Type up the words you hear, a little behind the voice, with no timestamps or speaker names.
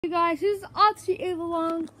Hey guys, this is Oxy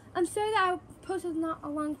Avalon. I'm sorry that I posted not a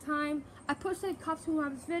long time. I posted a Costume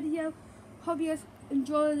Labs video. Hope you guys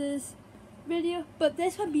enjoy this video. But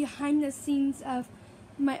this was behind the scenes of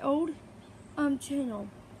my old channel.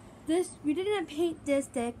 We didn't paint this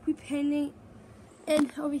deck. We painted,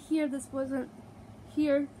 and over here this wasn't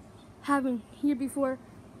here before.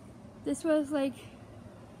 This was like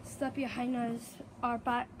stuff behind us. Our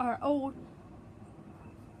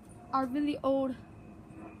really old.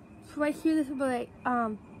 So right here, this was like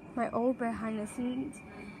my old behind the scenes.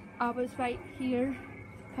 I was right here,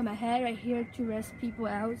 had my head right here to rest people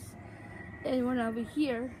else, and one over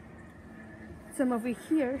here, some over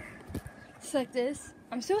here, just like this.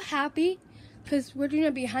 I'm so happy because we're doing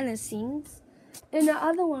it behind the scenes, and the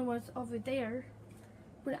other one was over there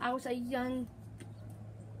when I was a young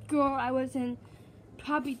girl. I was in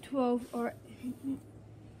probably 12th or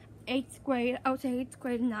 8th grade. I was in 8th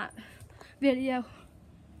grade in that video.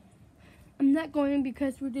 I'm not going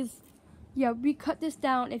because we cut this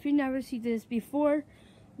down. If you never see this before,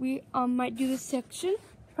 we might do this section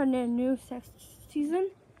from the new season.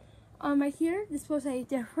 Right here, this was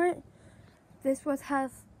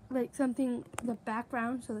has like something the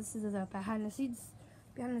background. So this is the behind the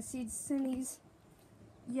scenes scenes.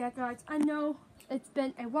 Yeah, guys, I know it's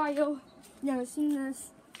been a while. Never seen this.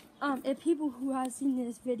 If people who have seen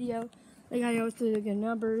this video, like I always do the good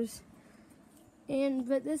numbers.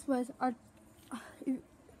 But this was our.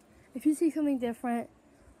 If you see something different,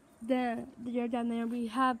 then you're down there. We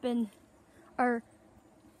have been our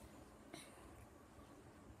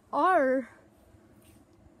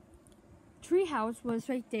tree house was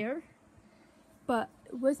right there, but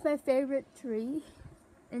it was my favorite tree,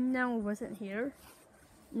 and now it wasn't here,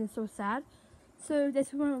 and it's so sad. So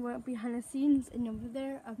this one went behind the scenes and over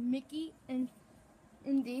there of Mickey and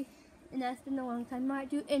Indy, and that's been a long time.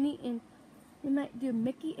 We might do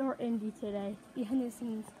Mickey or Indy today, behind the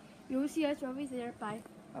scenes. You will see us over there by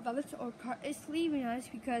our brother's old car. It's leaving us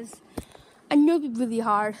because I know it's really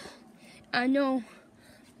hard. I know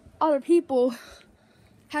other people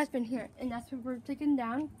has been here, and that's what we're taking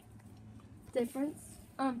down. Difference.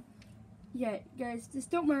 Yeah, guys, just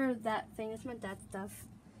don't remember that thing. It's my dad's stuff.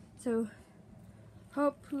 So,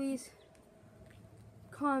 please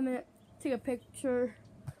comment, take a picture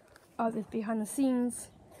of this behind the scenes.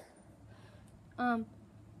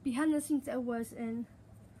 Behind the scenes, I was in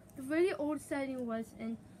the really old setting. Was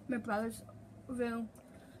in my brother's room.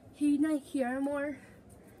 He's not here anymore,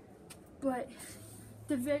 but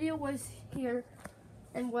the video was here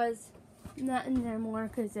and was not in there anymore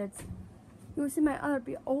because it was in my other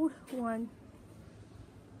old one.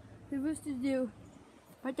 We used to do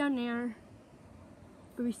right down there,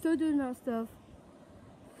 but we still doing that stuff.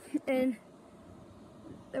 And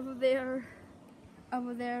over there,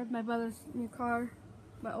 my brother's new car,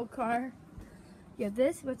 my old car. Yeah,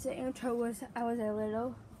 this was the intro was I was a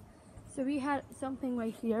little. So we had something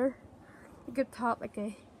right here, like a top, like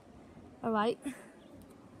a light,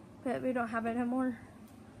 but we don't have it anymore.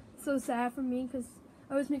 So sad for me because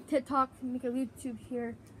I was make TikTok and make a YouTube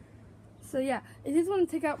here. So yeah, if you just want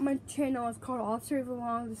to check out my channel, it's called Oxy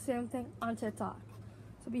Avalon, the same thing on TikTok.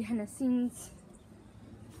 So behind the scenes,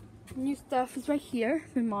 new stuff is right here.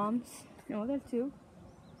 My mom's, over there too.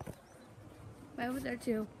 Right over there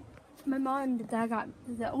too. My mom and dad got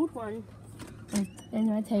the old one in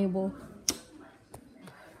my table.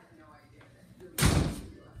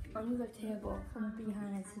 Under the table from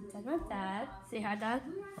behind it. That's my dad. Say hi, Dad.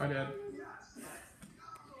 Hi, Dad.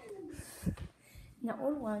 And the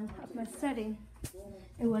old one of my setting,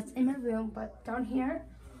 it was in my room, but down here,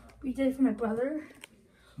 we did it for my brother.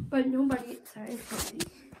 But nobody, sorry.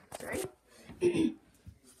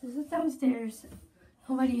 This is downstairs.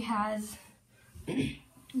 Nobody has.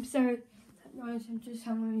 I'm sorry, that noise.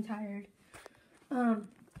 I'm really tired.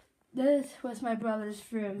 This was my brother's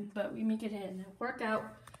room, but we make it in a workout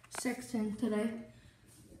section today.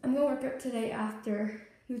 I'm gonna work out today after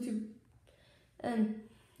YouTube, and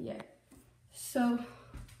yeah. So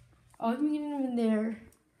always making them in there,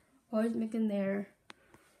 always making there,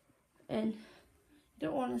 and you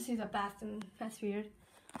don't want to see the bathroom. That's weird.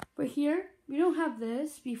 But here we don't have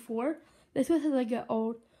this before. This was like an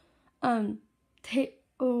old,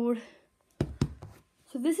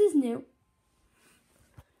 So this is new.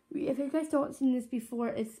 If you guys don't seen this before,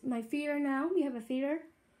 it's my theater now. We have a theater.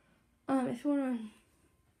 If you wanna,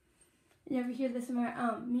 you ever hear this?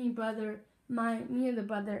 My me and the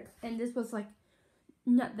brother, and this was like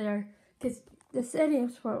not there because the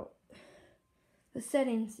settings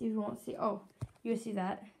you won't see. Oh, you see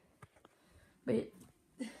that, but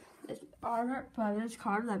it's our brother's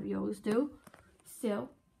car that we always do. Still,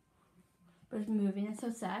 was moving. That's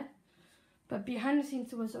so sad. But behind the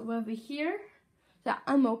scenes was over here. That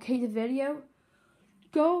I'm okay the video.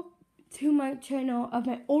 Go to my channel of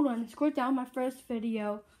my old one. Scroll down my first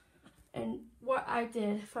video and what I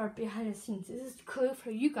did for behind the scenes. This is a clue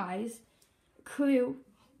for you guys. Clue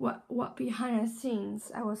what behind the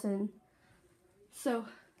scenes I was in. So,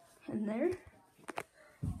 and there.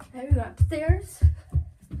 Then we go upstairs.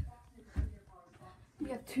 We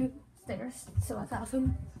have 2 stairs, so that's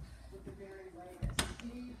awesome.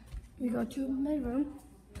 We go to my room.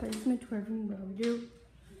 Basement room, what we do.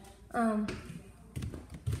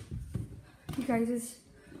 You guys just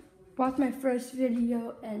watched my first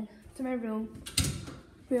video and to my room.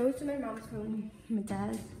 We go to my mom's room, my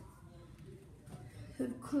dad. The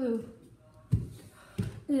clue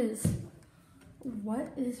is,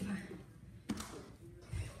 what is my...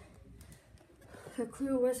 The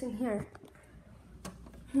clue was in here.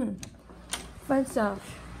 Fun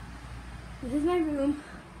stuff. This is my room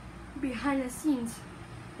behind the scenes.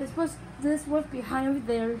 This was behind over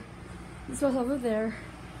there. This was over there.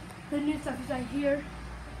 The new stuff is right here.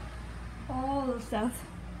 All the stuff.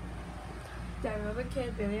 Diary of a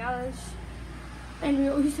Kid, Billie Eilish. And we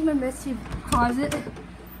always see my messy closet.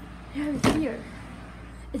 Yeah, it's here.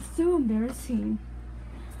 It's so embarrassing.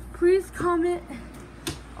 Please comment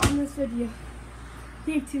on this video.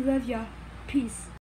 Thank you, love ya. Peace.